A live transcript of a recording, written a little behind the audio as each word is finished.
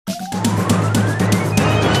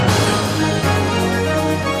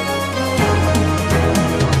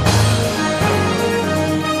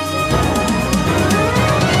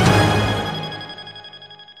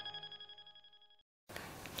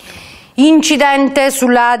Incidente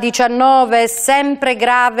sulla A19, sempre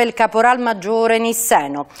grave il caporal maggiore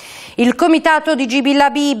Nisseno. Il comitato di Gibil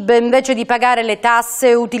Habib, invece di pagare le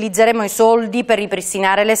tasse utilizzeremo i soldi per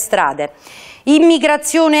ripristinare le strade.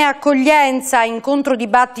 Immigrazione e accoglienza, incontro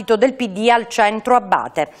dibattito del PD al centro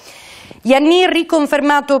Abate. Iannì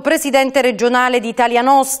riconfermato presidente regionale di Italia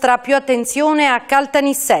Nostra, più attenzione a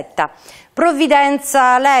Caltanissetta.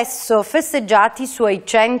 Provvidenza Alesso, festeggiati i suoi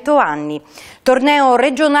 100 anni. Torneo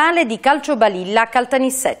regionale di calcio balilla a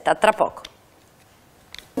Caltanissetta, tra poco.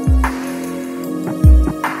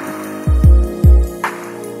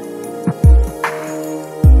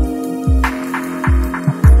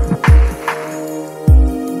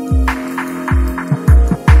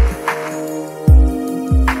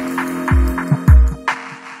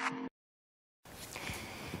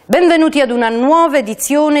 Benvenuti ad una nuova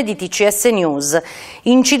edizione di TCS News.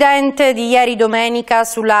 Incidente di ieri domenica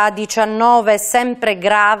sulla A19, sempre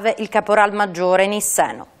grave il caporal maggiore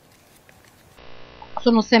Nisseno.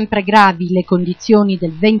 Sono sempre gravi le condizioni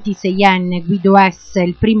del 26enne Guido S.,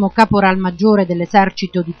 il primo caporal maggiore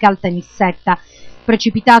dell'esercito di Caltanissetta,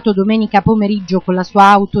 precipitato domenica pomeriggio con la sua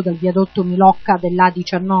auto dal viadotto Milocca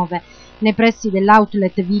dell'A19 nei pressi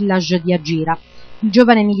dell'outlet village di Agira. Il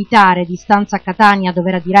giovane militare, di stanza a Catania dove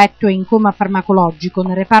era diretto, è in coma farmacologico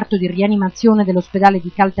nel reparto di rianimazione dell'ospedale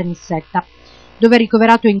di Caltanissetta, dove è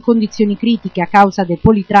ricoverato in condizioni critiche a causa dei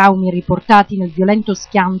politraumi riportati nel violento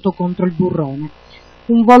schianto contro il burrone.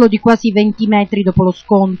 Un volo di quasi 20 metri dopo lo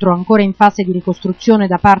scontro, ancora in fase di ricostruzione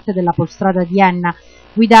da parte della Polstrada di Enna,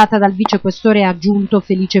 guidata dal vicequestore aggiunto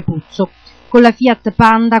Felice Puzzo, con la Fiat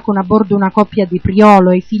Panda con a bordo una coppia di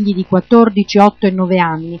Priolo e i figli di 14, 8 e 9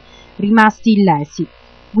 anni, rimasti illesi.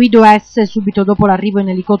 Guido S., subito dopo l'arrivo in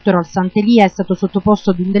elicottero al Sant'Elia, è stato sottoposto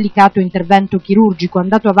ad un delicato intervento chirurgico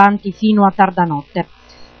andato avanti fino a tarda notte.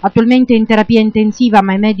 Attualmente è in terapia intensiva,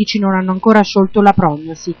 ma i medici non hanno ancora sciolto la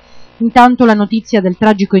prognosi. Intanto la notizia del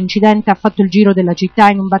tragico incidente ha fatto il giro della città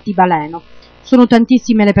in un battibaleno. Sono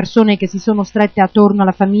tantissime le persone che si sono strette attorno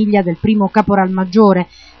alla famiglia del primo caporal maggiore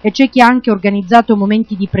e c'è chi ha anche organizzato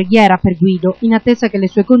momenti di preghiera per Guido in attesa che le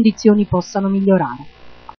sue condizioni possano migliorare.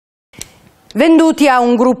 Venduti a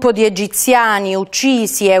un gruppo di egiziani,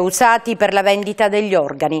 uccisi e usati per la vendita degli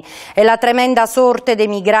organi. È la tremenda sorte dei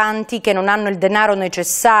migranti che non hanno il denaro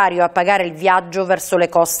necessario a pagare il viaggio verso le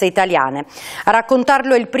coste italiane. A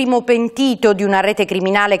raccontarlo è il primo pentito di una rete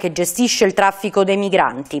criminale che gestisce il traffico dei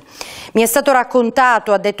migranti. Mi è stato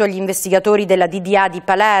raccontato, ha detto agli investigatori della DDA di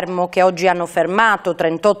Palermo, che oggi hanno fermato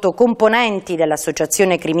 38 componenti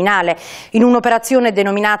dell'associazione criminale in un'operazione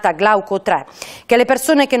denominata Glauco 3, che le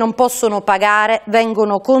persone che non possono pagare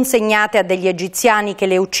vengono consegnate a degli egiziani che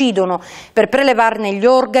le uccidono per prelevarne gli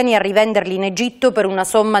organi e rivenderli in Egitto per una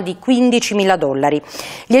somma di $15.000.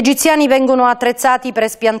 Gli egiziani vengono attrezzati per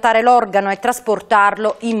espiantare l'organo e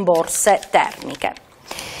trasportarlo in borse termiche.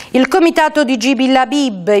 Il comitato di Gibil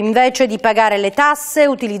Habib, invece di pagare le tasse,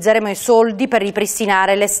 utilizzeremo i soldi per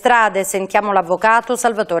ripristinare le strade. Sentiamo l'avvocato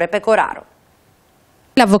Salvatore Pecoraro.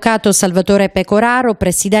 L'avvocato Salvatore Pecoraro,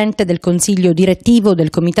 presidente del consiglio direttivo del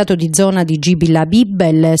comitato di zona di Gibil Habib, e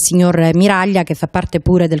il signor Miraglia che fa parte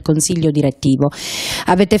pure del consiglio direttivo.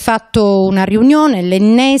 Avete fatto una riunione,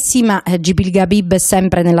 l'ennesima. Gibil Habib è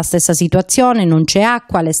sempre nella stessa situazione, non c'è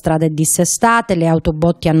acqua, le strade dissestate, le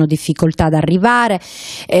autobotti hanno difficoltà ad arrivare,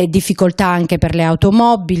 difficoltà anche per le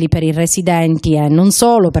automobili, per i residenti e non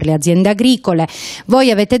solo, per le aziende agricole.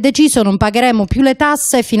 Voi avete deciso non pagheremo più le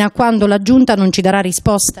tasse fino a quando la giunta non ci darà risposte.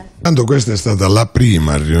 Tanto questa è stata la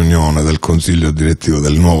prima riunione del consiglio direttivo,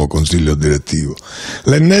 del nuovo consiglio direttivo,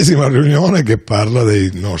 l'ennesima riunione che parla dei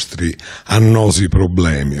nostri annosi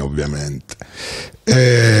problemi, ovviamente.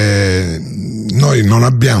 Noi non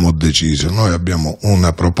abbiamo deciso, noi abbiamo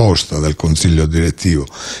una proposta del consiglio direttivo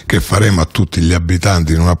che faremo a tutti gli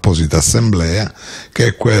abitanti in un'apposita assemblea, che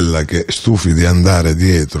è quella che, stufi di andare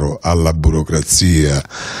dietro alla burocrazia,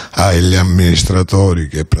 agli amministratori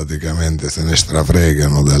che praticamente se ne strafregano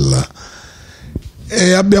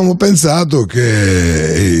e abbiamo pensato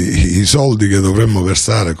che i soldi che dovremmo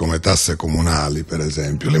versare come tasse comunali, per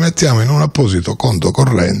esempio, li mettiamo in un apposito conto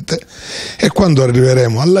corrente e quando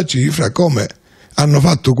arriveremo alla cifra, come hanno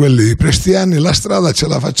fatto quelli di Prestiani, la strada ce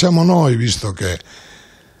la facciamo noi, visto che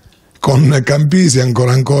con Campisi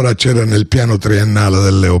ancora c'era nel piano triennale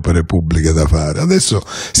delle opere pubbliche da fare. Adesso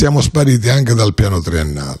siamo spariti anche dal piano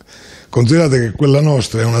triennale. Considerate che quella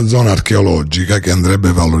nostra è una zona archeologica che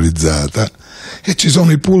andrebbe valorizzata e ci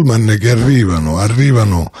sono i pullman che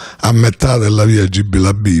arrivano a metà della via Gibil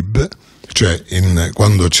Habib cioè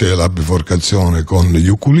quando c'è la biforcazione con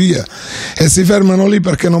Iuculia, e si fermano lì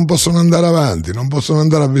perché non possono andare avanti, non possono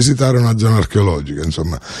andare a visitare una zona archeologica.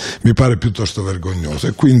 Insomma, mi pare piuttosto vergognoso,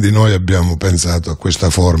 e quindi noi abbiamo pensato a questa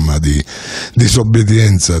forma di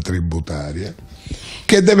disobbedienza tributaria,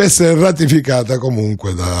 che deve essere ratificata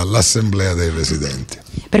comunque dall'assemblea dei residenti.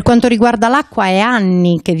 Per quanto riguarda l'acqua, è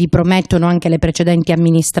anni che vi promettono anche le precedenti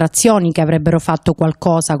amministrazioni che avrebbero fatto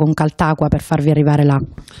qualcosa con Caltacqua per farvi arrivare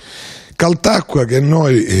l'acqua. Caltacqua che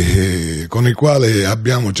noi con i quali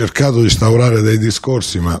abbiamo cercato di instaurare dei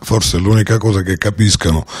discorsi, ma forse l'unica cosa che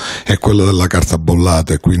capiscono è quella della carta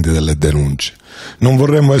bollata e quindi delle denunce. Non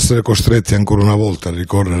vorremmo essere costretti ancora una volta a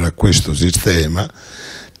ricorrere a questo sistema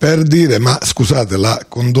per dire: ma scusate, la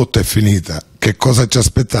condotta è finita, che cosa ci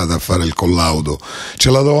aspettate a fare il collaudo? Ce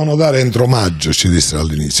la dovevano dare entro maggio, ci dissero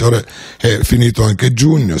all'inizio. Ora è finito anche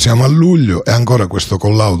giugno, siamo a luglio e ancora questo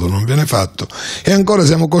collaudo non viene fatto, e ancora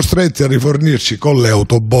siamo costretti a rifornirci con le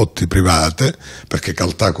autobotti private, perché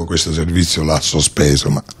Caltacqua questo servizio l'ha sospeso.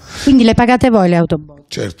 Ma quindi le pagate voi le autobotti?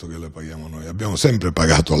 certo che le paghiamo noi, abbiamo sempre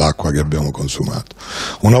pagato l'acqua che abbiamo consumato.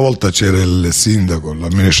 Una volta c'era il sindaco,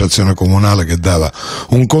 l'amministrazione comunale che dava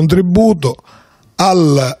un contributo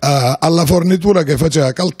alla fornitura che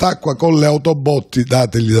faceva Caltacqua con le autobotti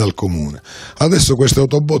dategli dal comune. Adesso queste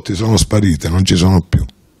autobotti sono sparite, non ci sono più.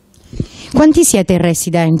 Quanti siete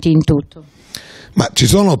residenti in tutto? Ma ci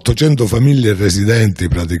sono 800 famiglie residenti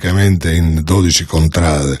praticamente in 12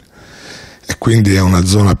 contrade, e quindi è una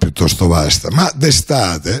zona piuttosto vasta, ma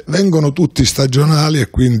d'estate vengono tutti stagionali e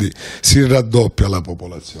quindi si raddoppia la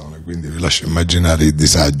popolazione, quindi vi lascio immaginare i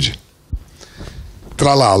disagi.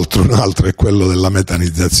 Tra l'altro un altro è quello della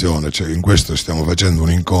metanizzazione, cioè in questo stiamo facendo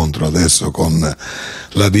un incontro adesso con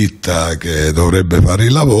la ditta che dovrebbe fare i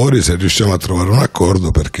lavori, se riusciamo a trovare un accordo,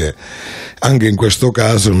 perché anche in questo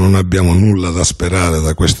caso non abbiamo nulla da sperare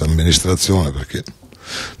da questa amministrazione, perché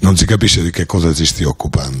non si capisce di che cosa si stia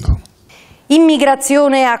occupando.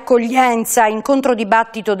 Immigrazione e accoglienza, incontro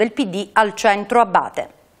dibattito del PD al centro Abate.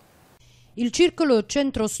 Il circolo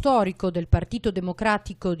centro storico del Partito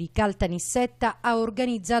Democratico di Caltanissetta ha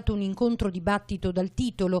organizzato un incontro dibattito dal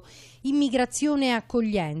titolo Immigrazione e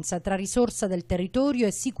accoglienza tra risorsa del territorio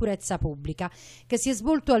e sicurezza pubblica, che si è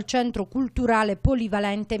svolto al Centro Culturale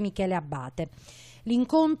Polivalente Michele Abate.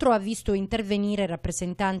 L'incontro ha visto intervenire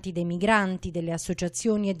rappresentanti dei migranti, delle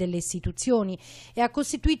associazioni e delle istituzioni e ha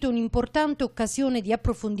costituito un'importante occasione di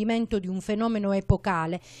approfondimento di un fenomeno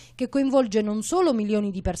epocale che coinvolge non solo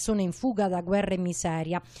milioni di persone in fuga da guerra e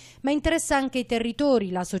miseria, ma interessa anche i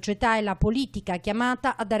territori, la società e la politica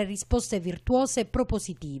chiamata a dare risposte virtuose e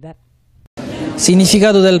propositive.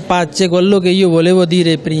 Significato del pace, quello che io volevo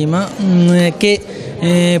dire prima,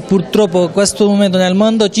 che purtroppo in questo momento nel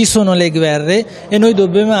mondo ci sono le guerre e noi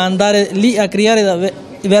dobbiamo andare lì a creare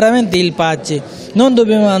veramente il pace. Non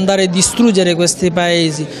dobbiamo andare a distruggere questi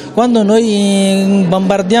paesi. Quando noi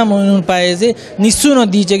bombardiamo in un paese, nessuno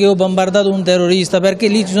dice che ho bombardato un terrorista, perché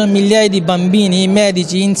lì ci sono migliaia di bambini,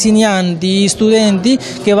 medici, insegnanti, studenti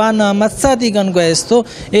che vanno ammazzati con questo,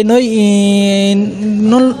 e noi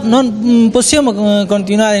non possiamo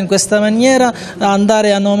continuare in questa maniera a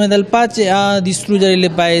andare a nome del pace a distruggere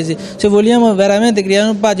il paese. Se vogliamo veramente creare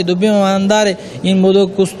un pace, dobbiamo andare in modo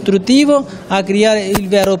costruttivo a creare il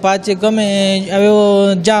vero pace, come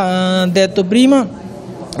avevo già detto prima,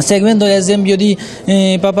 seguendo l'esempio di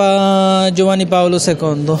Papa Giovanni Paolo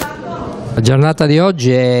II. La giornata di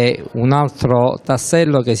oggi è un altro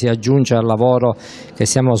tassello che si aggiunge al lavoro che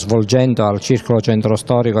stiamo svolgendo al Circolo Centro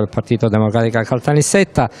Storico del Partito Democratico a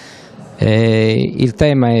Caltanissetta. Il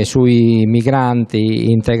tema è sui migranti,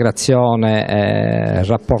 integrazione,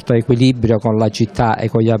 rapporto equilibrio con la città e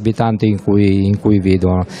con gli abitanti in cui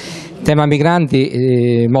vivono. Il tema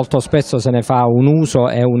migranti molto spesso se ne fa un uso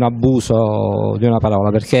e un abuso di una parola,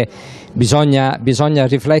 perché bisogna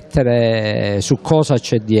riflettere su cosa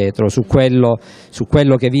c'è dietro, su quello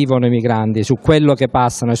che vivono i migranti, su quello che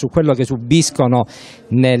passano e su quello che subiscono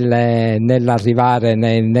nell'arrivare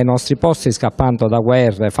nei nostri posti, scappando da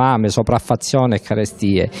guerre, fame, sopraffazione e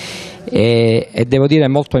carestie. E devo dire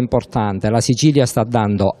molto importante, la Sicilia sta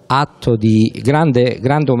dando atto di grande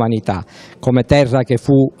umanità, come terra che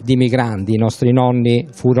fu di migranti. I nostri nonni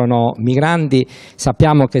furono migranti,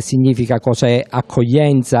 sappiamo che significa cos'è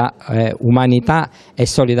accoglienza, umanità e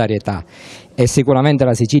solidarietà, e sicuramente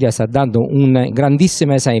la Sicilia sta dando un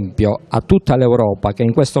grandissimo esempio a tutta l'Europa, che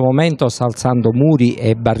in questo momento sta alzando muri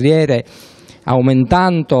e barriere,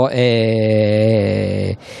 aumentando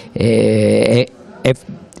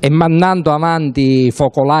e mandando avanti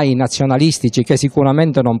focolai nazionalistici che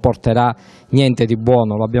sicuramente non porterà niente di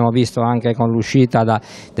buono. Lo abbiamo visto anche con l'uscita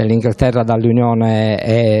dell'Inghilterra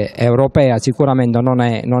dall'Unione Europea, sicuramente non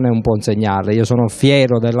è un buon segnale. Io sono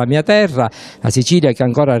fiero della mia terra, la Sicilia, che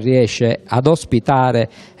ancora riesce ad ospitare,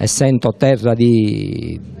 essendo terra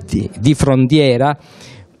di frontiera,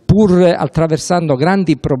 pur attraversando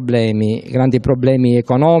grandi problemi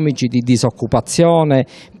economici, di disoccupazione,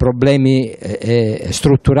 problemi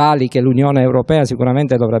strutturali che l'Unione Europea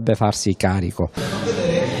sicuramente dovrebbe farsi carico.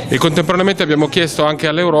 E contemporaneamente abbiamo chiesto anche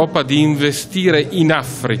all'Europa di investire in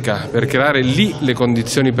Africa per creare lì le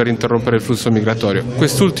condizioni per interrompere il flusso migratorio.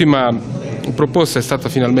 Quest'ultima proposta è stata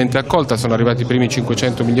finalmente accolta, sono arrivati i primi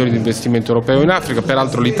 500 milioni di investimento europeo in Africa,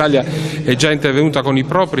 peraltro l'Italia è già intervenuta con i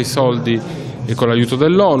propri soldi e con l'aiuto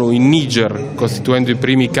dell'ONU in Niger, costituendo i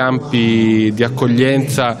primi campi di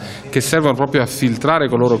accoglienza che servono proprio a filtrare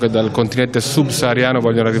coloro che dal continente subsahariano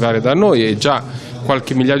vogliono arrivare da noi, e già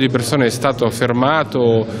qualche migliaio di persone è stato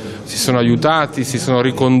fermato, si sono aiutati, si sono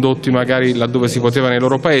ricondotti magari laddove si poteva nei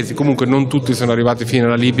loro paesi. Comunque non tutti sono arrivati fino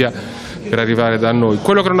alla Libia per arrivare da noi.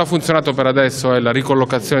 Quello che non ha funzionato per adesso è la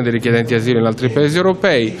ricollocazione dei richiedenti asilo in altri paesi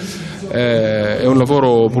europei. È un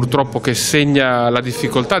lavoro purtroppo che segna la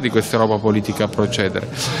difficoltà di questa Europa politica a procedere.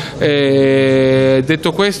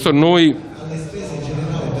 Detto questo, noi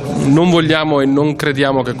non vogliamo e non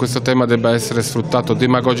crediamo che questo tema debba essere sfruttato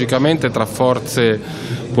demagogicamente tra forze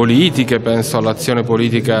politiche, penso all'azione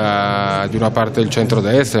politica di una parte del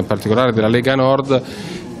centrodestra, in particolare della Lega Nord,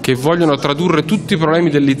 che vogliono tradurre tutti i problemi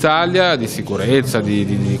dell'Italia, di sicurezza,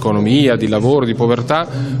 di economia, di lavoro, di povertà,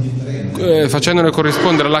 facendone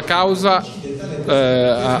corrispondere la causa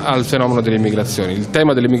al fenomeno dell'immigrazione. Il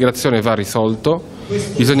tema dell'immigrazione va risolto,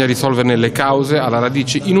 bisogna risolverne le cause alla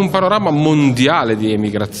radice in un panorama mondiale di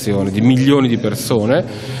emigrazione, di milioni di persone,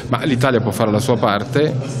 ma l'Italia può fare la sua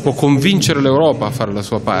parte, può convincere l'Europa a fare la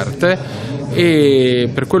sua parte, e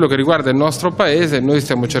per quello che riguarda il nostro Paese noi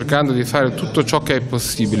stiamo cercando di fare tutto ciò che è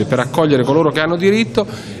possibile per accogliere coloro che hanno diritto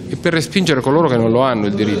e per respingere coloro che non lo hanno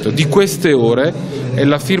il diritto. Di queste ore è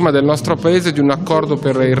la firma del nostro Paese di un accordo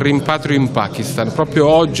per il rimpatrio in Pakistan. Proprio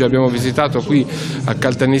oggi abbiamo visitato qui a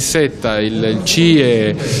Caltanissetta il CIE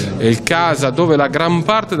e il CASA, dove la gran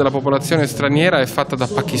parte della popolazione straniera è fatta da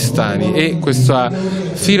pakistani, e questa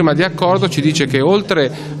firma di accordo ci dice che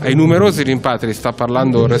oltre ai numerosi rimpatri, sta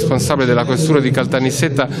parlando il responsabile della questura di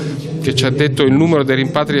Caltanissetta che ci ha detto il numero dei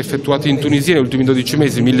rimpatri effettuati in Tunisia negli ultimi 12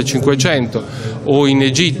 mesi, 1500, o in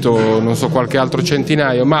Egitto non so qualche altro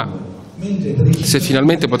centinaio, ma se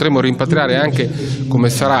finalmente potremo rimpatriare anche, come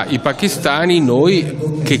sarà, i pakistani, noi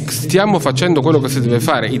che stiamo facendo quello che si deve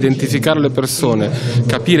fare, identificare le persone,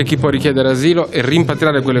 capire chi può richiedere asilo e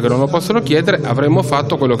rimpatriare quelle che non lo possono chiedere, avremo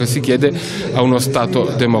fatto quello che si chiede a uno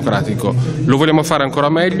Stato democratico. Lo vogliamo fare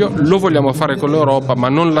ancora meglio, lo vogliamo fare con l'Europa, ma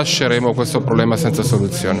non lasceremo questo problema senza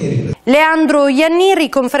soluzione. Leandro Iannì,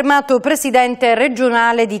 riconfermato presidente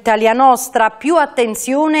regionale di Italia Nostra. Più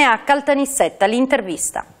attenzione a Caltanissetta,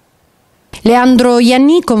 l'intervista. Leandro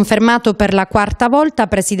Iannì, confermato per la quarta volta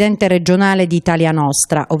presidente regionale di Italia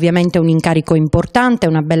Nostra. Ovviamente un incarico importante,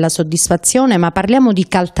 una bella soddisfazione, ma parliamo di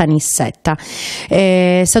Caltanissetta.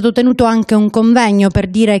 È stato tenuto anche un convegno per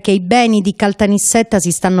dire che i beni di Caltanissetta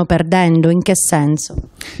si stanno perdendo. In che senso?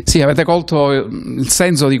 Sì, avete colto il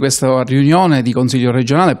senso di questa riunione di Consiglio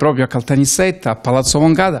regionale proprio a Caltanissetta, a Palazzo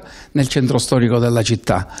Moncada, nel centro storico della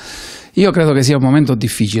città. Io credo che sia un momento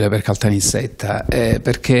difficile per Caltanissetta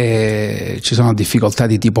perché ci sono difficoltà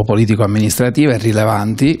di tipo politico-amministrative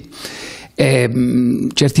rilevanti e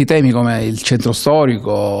certi temi come il centro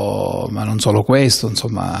storico, ma non solo questo,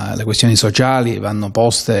 insomma le questioni sociali vanno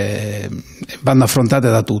poste, vanno affrontate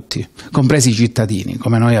da tutti, compresi i cittadini.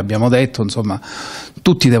 Come noi abbiamo detto, insomma,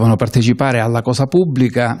 tutti devono partecipare alla cosa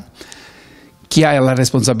pubblica. Chi ha la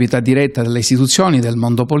responsabilità diretta delle istituzioni, del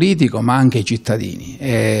mondo politico, ma anche i cittadini.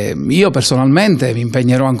 Io personalmente mi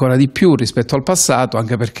impegnerò ancora di più rispetto al passato,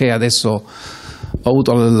 anche perché adesso ho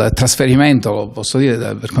avuto il trasferimento, posso dire,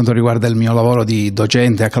 per quanto riguarda il mio lavoro di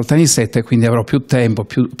docente a Caltanissetta, e quindi avrò più tempo,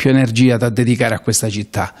 più energia da dedicare a questa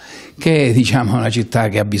città, che è, diciamo, una città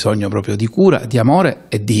che ha bisogno proprio di cura, di amore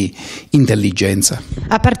e di intelligenza.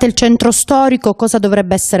 A parte il centro storico, cosa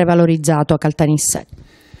dovrebbe essere valorizzato a Caltanissetta?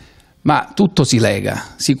 Ma tutto si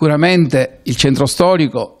lega. Sicuramente il centro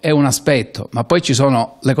storico è un aspetto, ma poi ci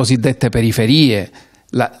sono le cosiddette periferie,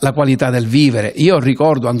 la qualità del vivere. Io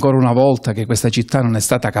ricordo ancora una volta che questa città non è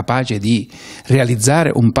stata capace di realizzare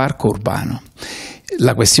un parco urbano.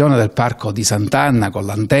 la questione del parco di Sant'Anna con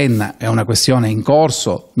l'antenna è una questione in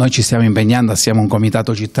corso, noi ci stiamo impegnando, siamo un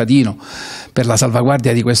comitato cittadino per la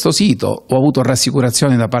salvaguardia di questo sito. Ho avuto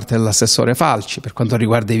rassicurazioni da parte dell'assessore Falci per quanto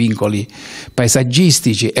riguarda i vincoli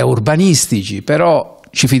paesaggistici e urbanistici, però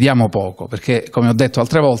ci fidiamo poco perché, come ho detto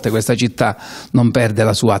altre volte, questa città non perde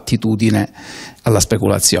la sua attitudine alla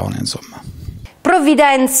speculazione, insomma.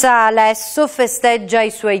 Provvidenza Alesso festeggia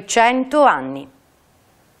i suoi 100 anni.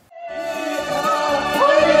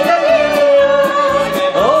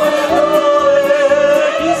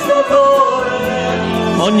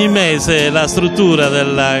 Ogni mese la struttura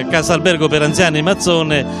della Casa Albergo per Anziani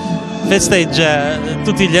Mazzone festeggia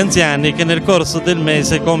tutti gli anziani che nel corso del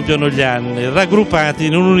mese compiono gli anni, raggruppati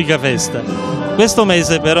in un'unica festa. Questo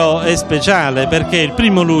mese però è speciale perché il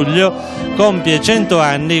 1° luglio compie 100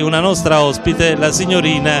 anni una nostra ospite, la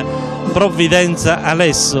signorina Provvidenza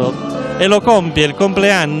Alesso, e lo compie il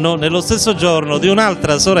compleanno nello stesso giorno di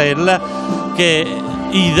un'altra sorella che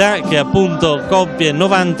Ida, che appunto compie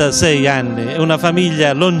 96 anni, è una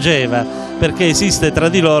famiglia longeva perché esiste tra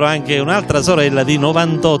di loro anche un'altra sorella di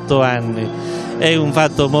 98 anni. È un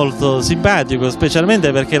fatto molto simpatico,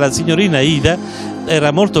 specialmente perché la signorina Ida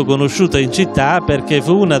era molto conosciuta in città perché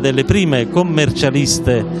fu una delle prime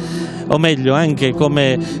commercialiste, o meglio anche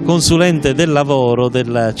come consulente del lavoro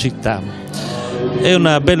della città. È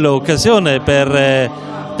una bella occasione per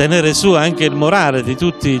tenere su anche il morale di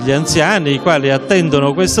tutti gli anziani, i quali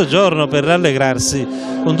attendono questo giorno per rallegrarsi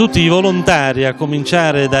con tutti i volontari, a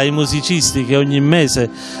cominciare dai musicisti che ogni mese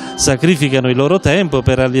sacrificano il loro tempo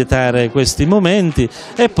per allietare questi momenti,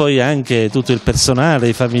 e poi anche tutto il personale,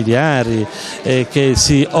 i familiari che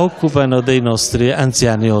si occupano dei nostri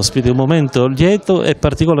anziani ospiti. Un momento lieto e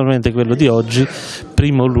particolarmente quello di oggi,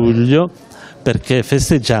 1° luglio, perché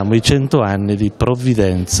festeggiamo i 100 anni di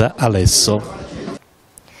Provvidenza Alesso.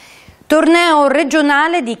 Torneo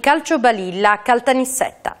regionale di calcio balilla a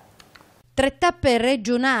Caltanissetta. 3 tappe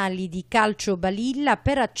regionali di calcio balilla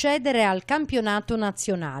per accedere al campionato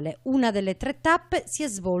nazionale. Una delle 3 tappe si è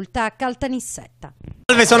svolta a Caltanissetta.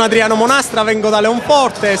 Salve, sono Adriano Monastra, vengo da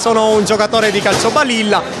Leonforte, sono un giocatore di calcio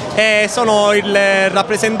balilla e sono il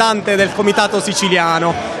rappresentante del comitato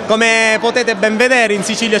siciliano. Come potete ben vedere, in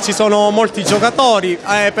Sicilia ci sono molti giocatori,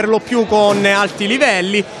 per lo più con alti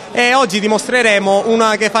livelli, e oggi dimostreremo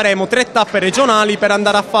che faremo 3 tappe regionali per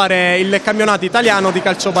andare a fare il campionato italiano di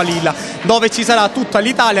calcio balilla, dove ci sarà tutta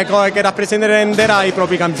l'Italia che rappresenterà i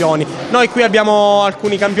propri campioni. Noi qui abbiamo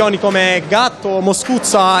alcuni campioni come Gatto,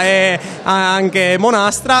 Moscuzza e anche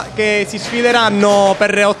Monastra, che si sfideranno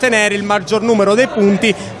per ottenere il maggior numero dei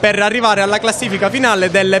punti per arrivare alla classifica finale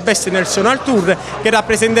del Best National Tour, che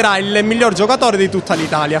rappresenterà il miglior giocatore di tutta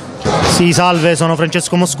l'Italia. Sì, salve, sono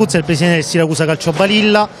Francesco Moscuzza, il presidente del Siracusa Calcio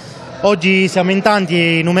Balilla. Oggi siamo in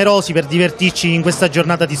tanti e numerosi per divertirci in questa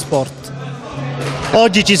giornata di sport.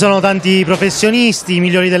 Oggi ci sono tanti professionisti, i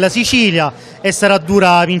migliori della Sicilia, e sarà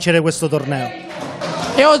dura vincere questo torneo.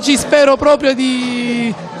 E oggi spero proprio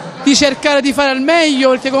di cercare di fare al meglio,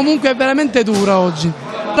 perché comunque è veramente dura oggi.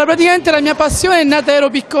 Praticamente la mia passione è nata, ero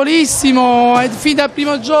piccolissimo e fin dal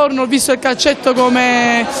primo giorno ho visto il calcetto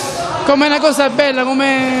come una cosa bella,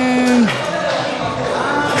 come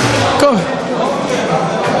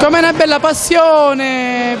una bella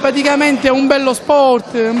passione, praticamente è un bello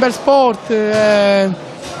sport, un bel sport,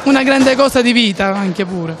 una grande cosa di vita anche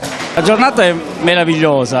pure. La giornata è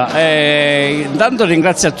meravigliosa, intanto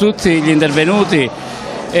ringrazio a tutti gli intervenuti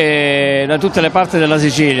da tutte le parti della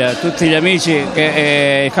Sicilia, tutti gli amici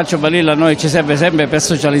che il calcio balilla a noi ci serve sempre per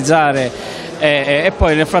socializzare e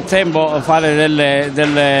poi nel frattempo fare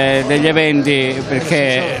degli eventi,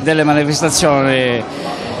 perché delle manifestazioni.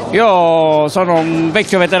 Io sono un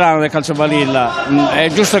vecchio veterano del calcio balilla, è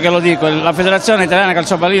giusto che lo dico, la Federazione Italiana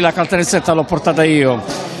Calcio Balilla a Caltanissetta l'ho portata io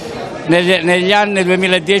negli anni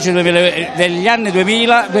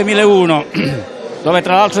 2000-2001, dove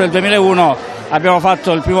tra l'altro nel 2001 abbiamo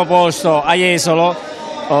fatto il primo posto a Jesolo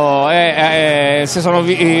e si sono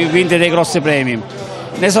vinti dei grossi premi.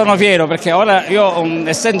 Ne sono fiero perché ora io,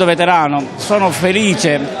 essendo veterano, sono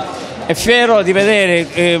felice e fiero di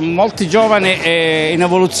vedere molti giovani in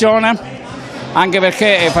evoluzione, anche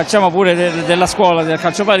perché facciamo pure della scuola del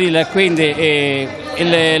calcio balilla e quindi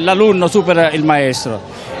l'alunno supera il maestro,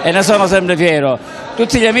 e ne sono sempre fiero.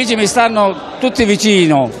 Tutti gli amici mi stanno tutti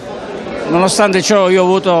vicino, nonostante ciò io ho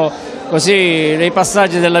avuto così dei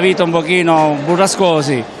passaggi della vita un pochino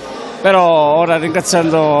burrascosi, però ora,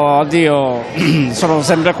 ringraziando a Dio, sono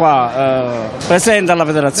sempre qua presente alla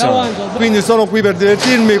federazione. Quindi sono qui per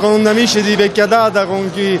divertirmi con amici di vecchia data, con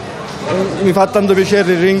chi mi fa tanto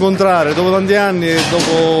piacere rincontrare dopo tanti anni,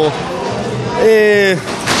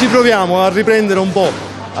 ci proviamo a riprendere un po',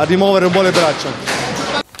 a rimuovere un po' le braccia.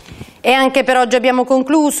 E anche per oggi abbiamo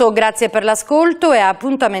concluso, grazie per l'ascolto e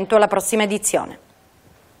appuntamento alla prossima edizione.